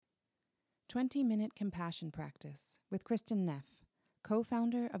20-Minute Compassion Practice with Kristin Neff,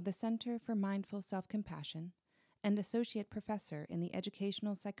 co-founder of the Center for Mindful Self-Compassion and associate professor in the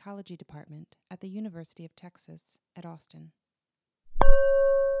Educational Psychology Department at the University of Texas at Austin.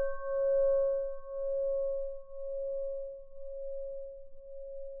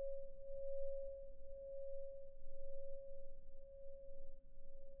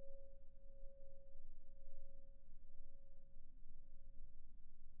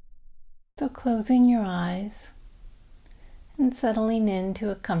 So closing your eyes and settling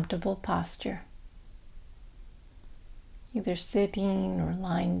into a comfortable posture, either sitting or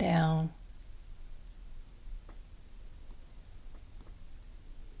lying down.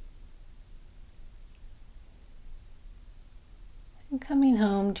 And coming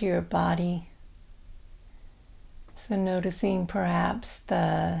home to your body. So noticing perhaps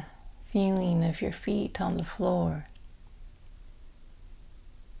the feeling of your feet on the floor.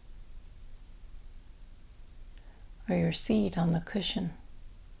 Or your seat on the cushion.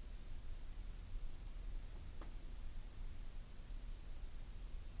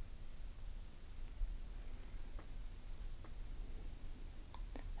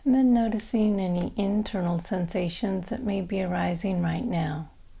 And then noticing any internal sensations that may be arising right now.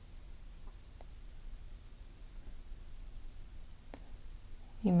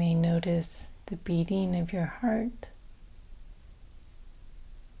 You may notice the beating of your heart,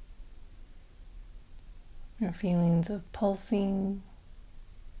 or feelings of pulsing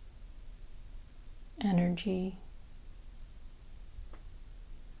energy.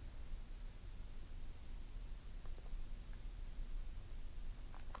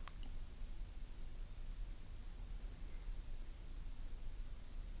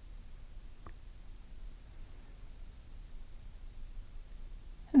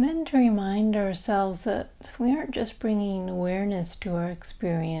 And then to remind ourselves that we aren't just bringing awareness to our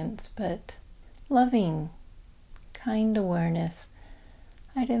experience, but loving, kind awareness.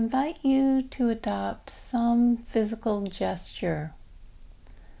 I'd invite you to adopt some physical gesture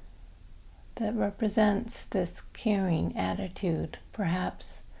that represents this caring attitude,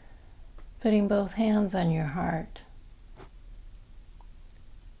 perhaps putting both hands on your heart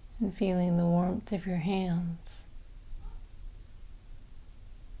and feeling the warmth of your hands.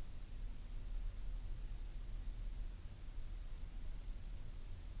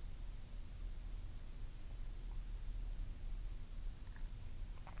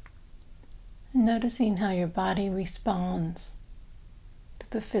 And noticing how your body responds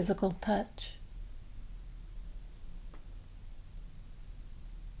to the physical touch.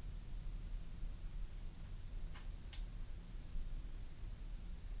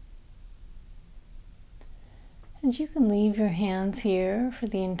 And you can leave your hands here for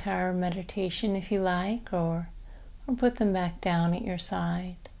the entire meditation if you like, or put them back down at your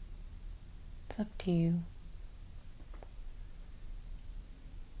side. It's up to you.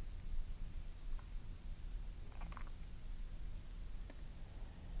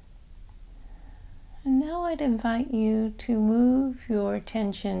 And now I'd invite you to move your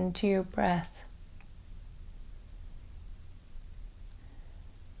attention to your breath.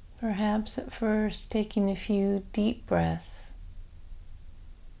 Perhaps at first taking a few deep breaths.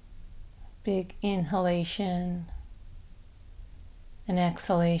 Big inhalation and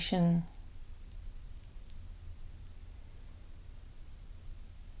exhalation.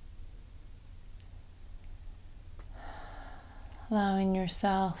 Allowing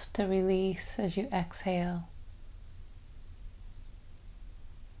yourself to release as you exhale.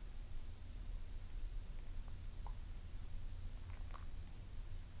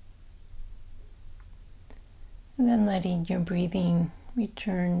 And then letting your breathing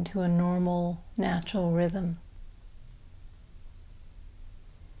return to a normal, natural rhythm.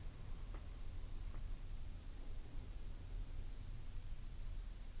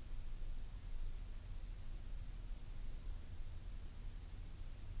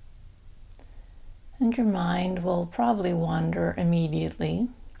 And your mind will probably wander immediately.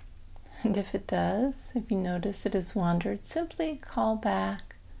 And if it does, if you notice it has wandered, simply call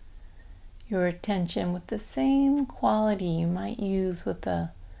back your attention with the same quality you might use with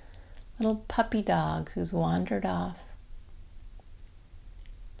a little puppy dog who's wandered off.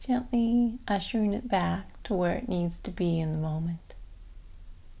 Gently ushering it back to where it needs to be in the moment.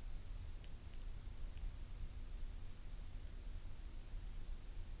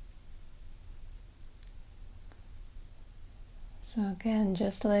 So again,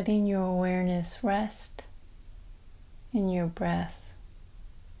 just letting your awareness rest in your breath.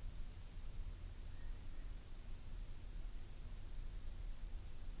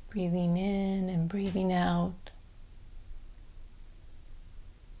 Breathing in and breathing out.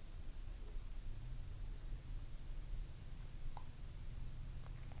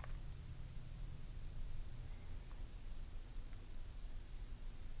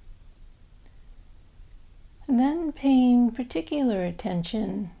 then paying particular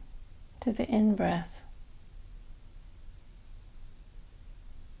attention to the in-breath.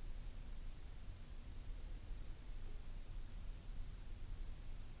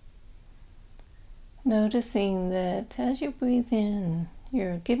 Noticing that as you breathe in,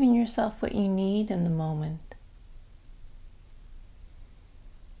 you're giving yourself what you need in the moment.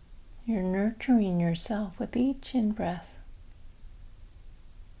 You're nurturing yourself with each in-breath.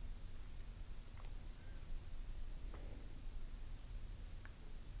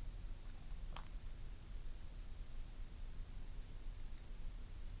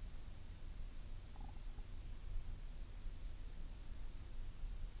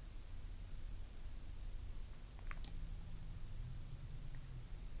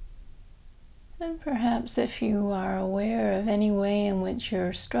 And perhaps if you are aware of any way in which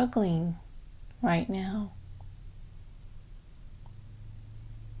you're struggling right now,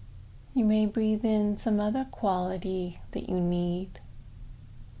 you may breathe in some other quality that you need.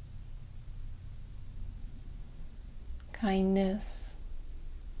 Kindness,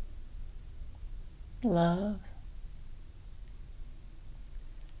 love,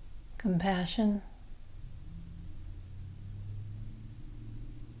 compassion.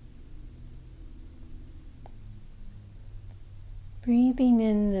 Breathing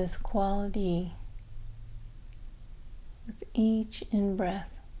in this quality with each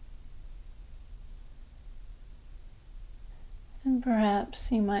in-breath. And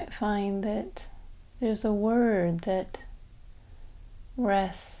perhaps you might find that there's a word that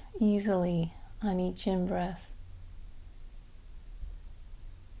rests easily on each in-breath.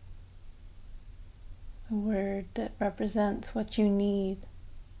 A word that represents what you need.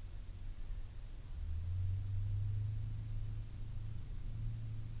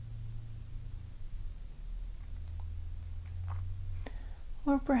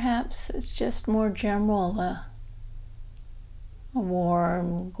 Or perhaps it's just more general, a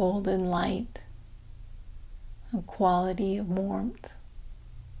warm golden light, a quality of warmth.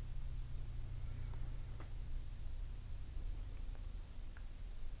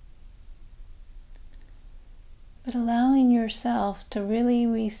 But allowing yourself to really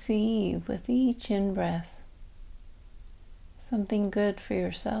receive with each in-breath something good for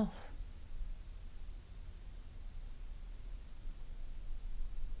yourself.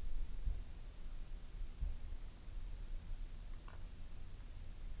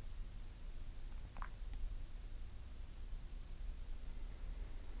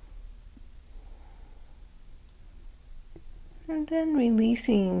 And then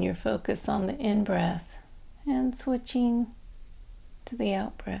releasing your focus on the in-breath and switching to the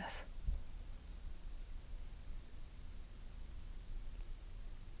out-breath.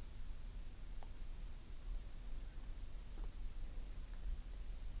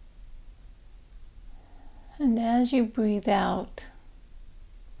 And as you breathe out,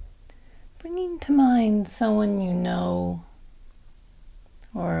 bringing to mind someone you know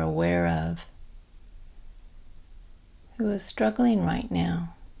or are aware of who is struggling right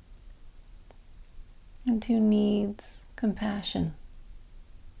now and who needs compassion.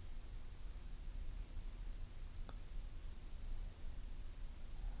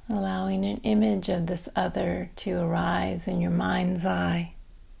 Allowing an image of this other to arise in your mind's eye.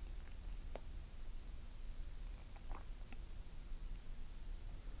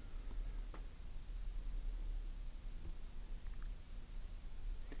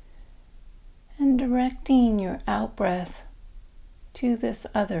 And directing your out-breath to this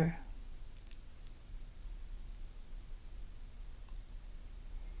other.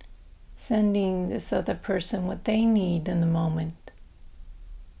 Sending this other person what they need in the moment.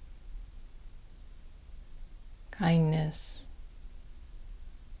 Kindness,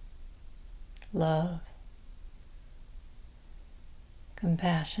 love,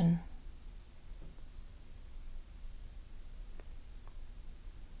 compassion.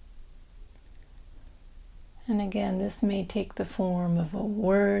 And again, this may take the form of a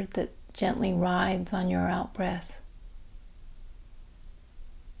word that gently rides on your out-breath.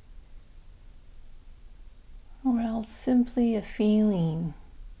 Or else simply a feeling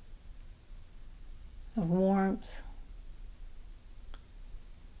of warmth,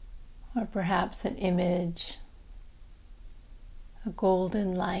 or perhaps an image, a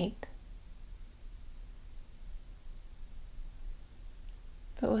golden light.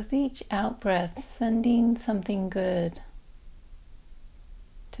 But with each out-breath, sending something good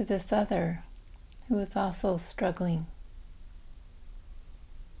to this other who is also struggling.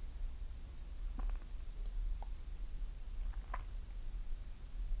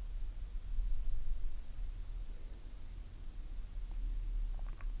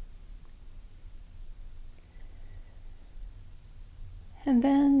 And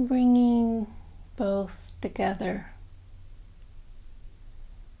then bringing both together,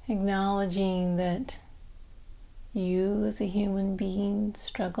 acknowledging that you as a human being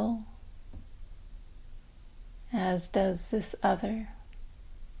struggle, as does this other.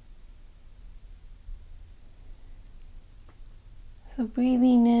 So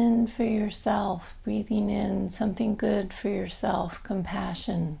breathing in for yourself, breathing in something good for yourself,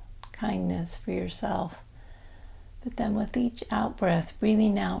 compassion, kindness for yourself. But then with each out breath,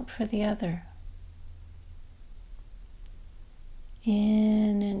 breathing out for the other.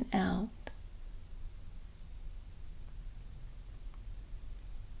 In and out.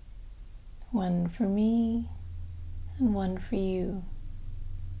 One for me and one for you.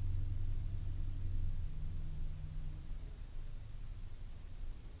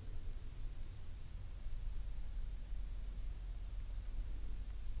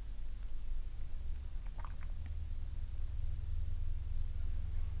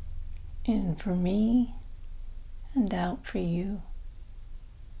 In for me and out for you.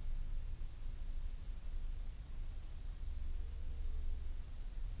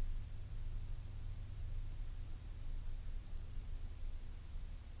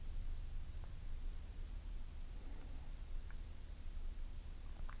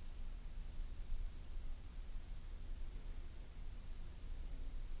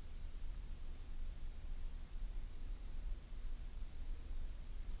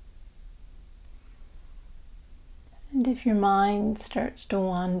 And if your mind starts to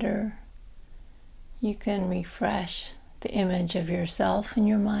wander, you can refresh the image of yourself in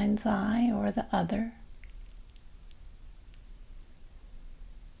your mind's eye or the other.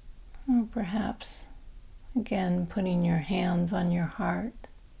 Or perhaps, again, putting your hands on your heart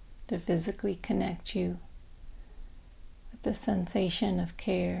to physically connect you with the sensation of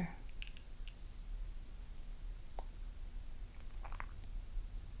care.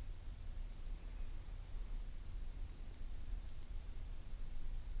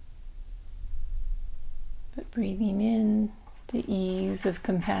 But breathing in the ease of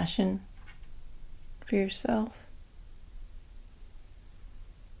compassion for yourself,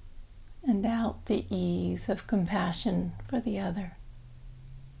 and out the ease of compassion for the other.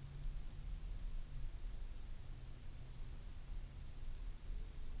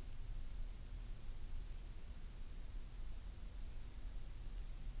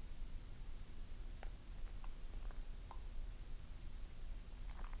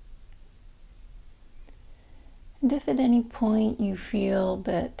 And if at any point you feel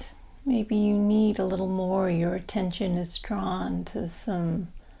that maybe you need a little more, your attention is drawn to some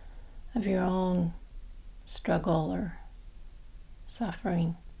of your own struggle or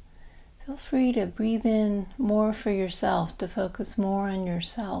suffering, feel free to breathe in more for yourself, to focus more on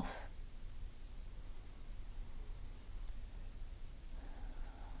yourself.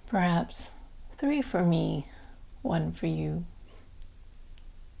 Perhaps 3 for me, 1 for you.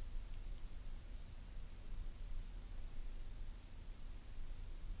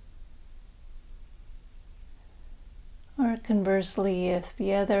 Or conversely, if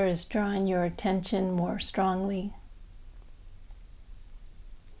the other is drawing your attention more strongly,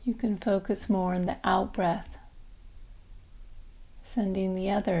 you can focus more on the out breath, sending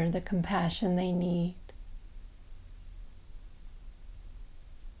the other the compassion they need.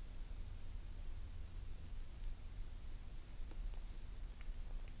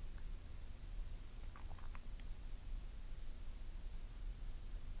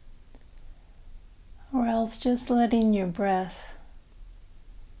 Or else just letting your breath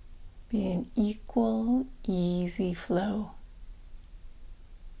be an equal, easy flow.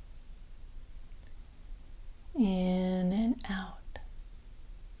 In and out.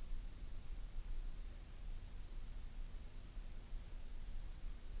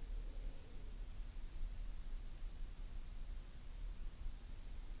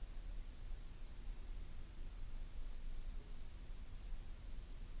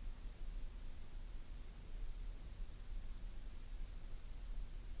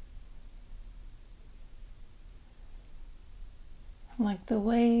 Like the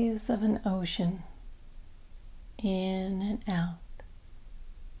waves of an ocean, in and out.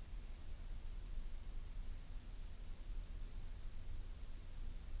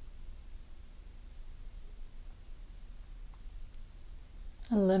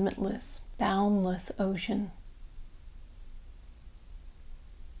 A limitless, boundless ocean.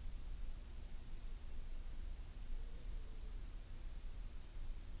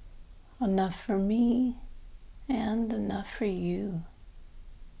 Enough for me and enough for you.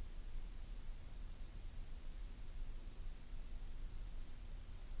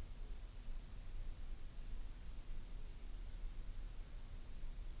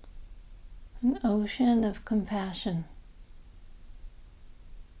 an ocean of compassion.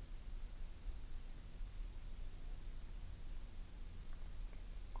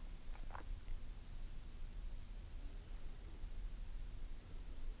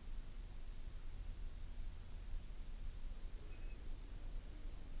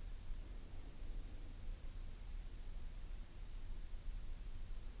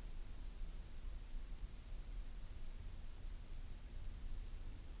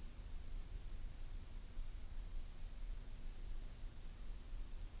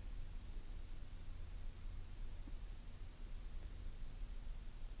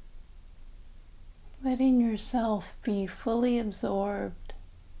 Letting yourself be fully absorbed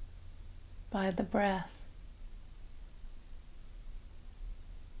by the breath.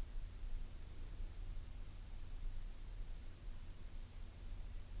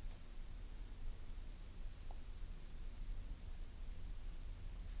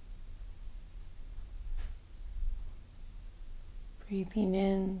 Breathing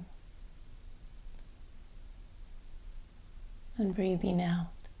in and breathing out.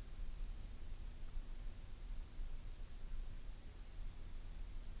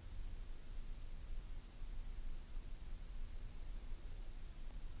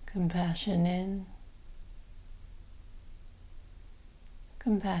 Compassion in,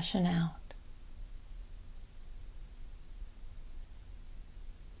 compassion out.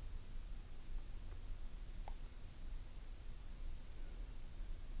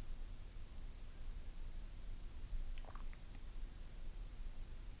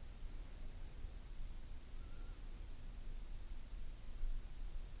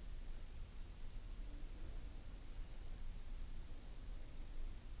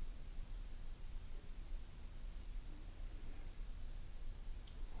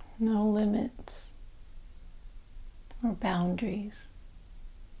 No limits or boundaries.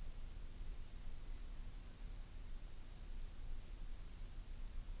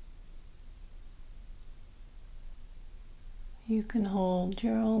 You can hold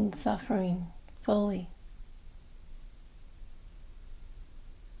your own suffering fully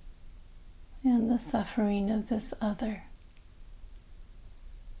and the suffering of this other.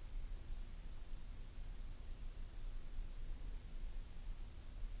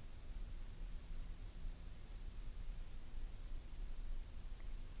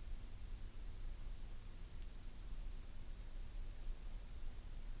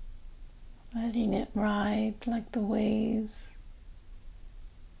 Letting it ride like the waves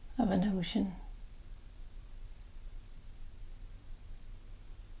of an ocean.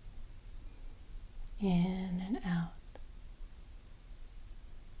 In and out.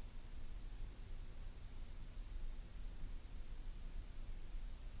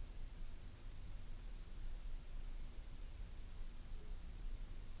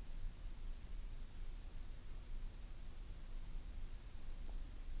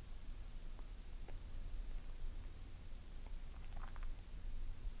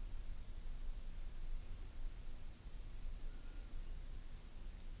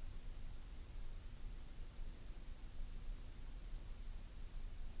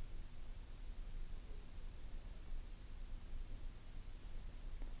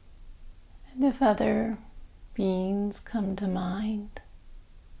 And if other beings come to mind,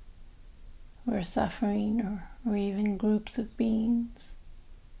 who are suffering, or even groups of beings,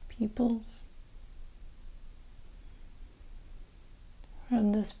 peoples,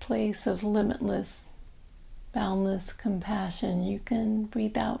 from this place of limitless, boundless compassion, you can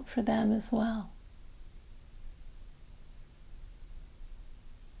breathe out for them as well.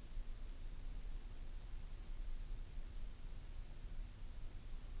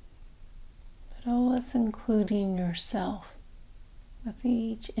 But always including yourself with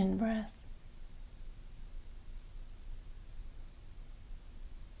each in-breath.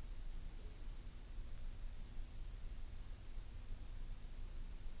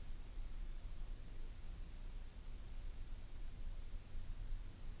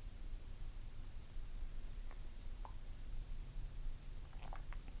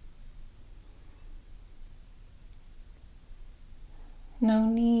 No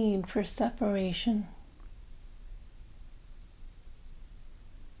need for separation.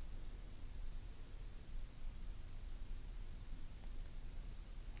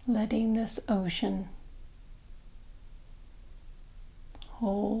 Letting this ocean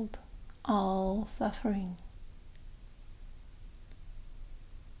hold all suffering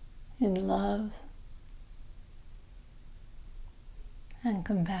in love and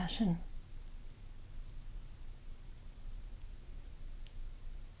compassion.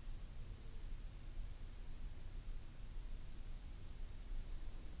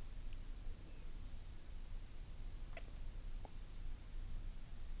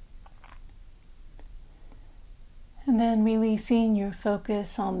 And then releasing your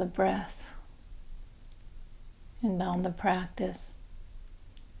focus on the breath and on the practice.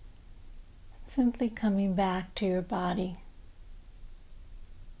 Simply coming back to your body.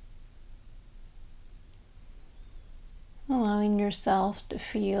 Allowing yourself to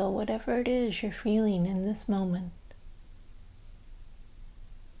feel whatever it is you're feeling in this moment.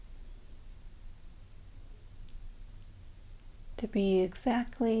 To be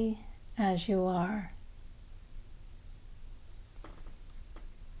exactly as you are.